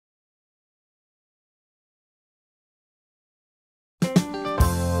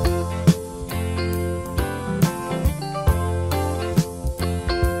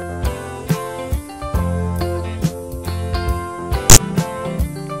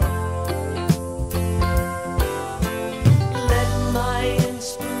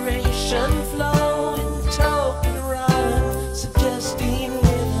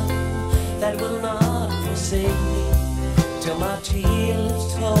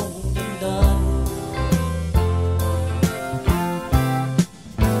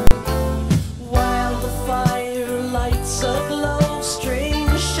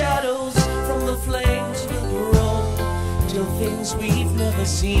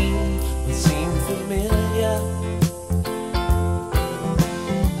scene will seem familiar.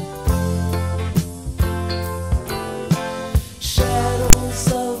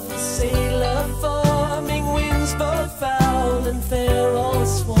 Shadows of the sailor forming, winds both foul and fair all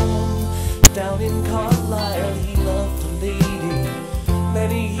swarm. Down in Carlisle he loved a lady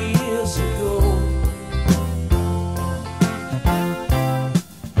many years ago.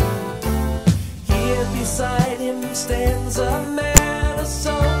 Here beside him stands a man, a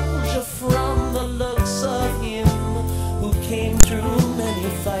soldier, from the looks of him, who came through many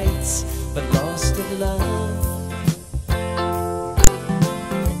fights but lost in love.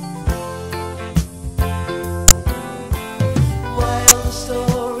 While the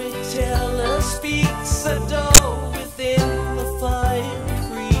storyteller speaks, a door within the fire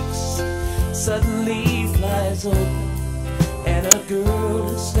creaks. Suddenly flies open and a girl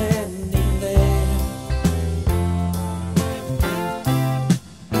is standing there.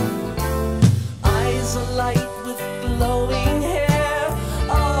 Eyes alight with glowing hair,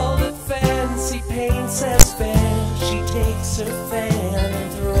 all that fancy paints as fair. She takes her fan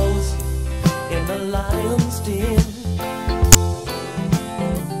and throws it in the lion's den.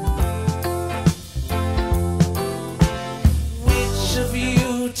 Which of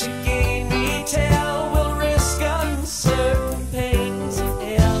you to gain me tell will risk uncertain pains of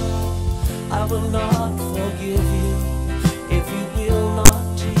hell? I will not forgive you if you will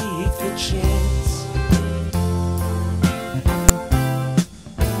not take the chance.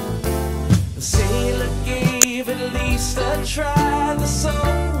 The sailor gave at least a try, the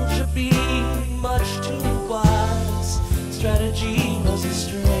soldier being much too wise. Strategy was his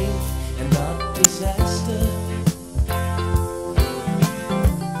strength and not disaster.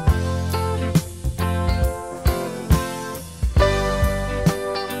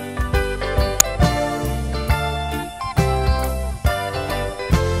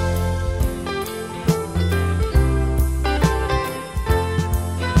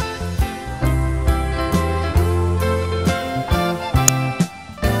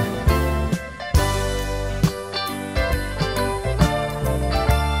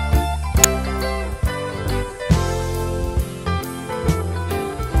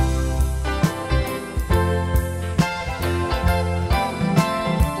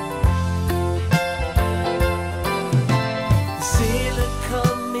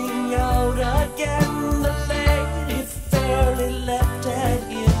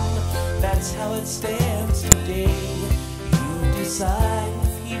 That's how it stands today. You decide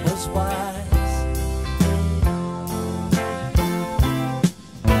if he was wise.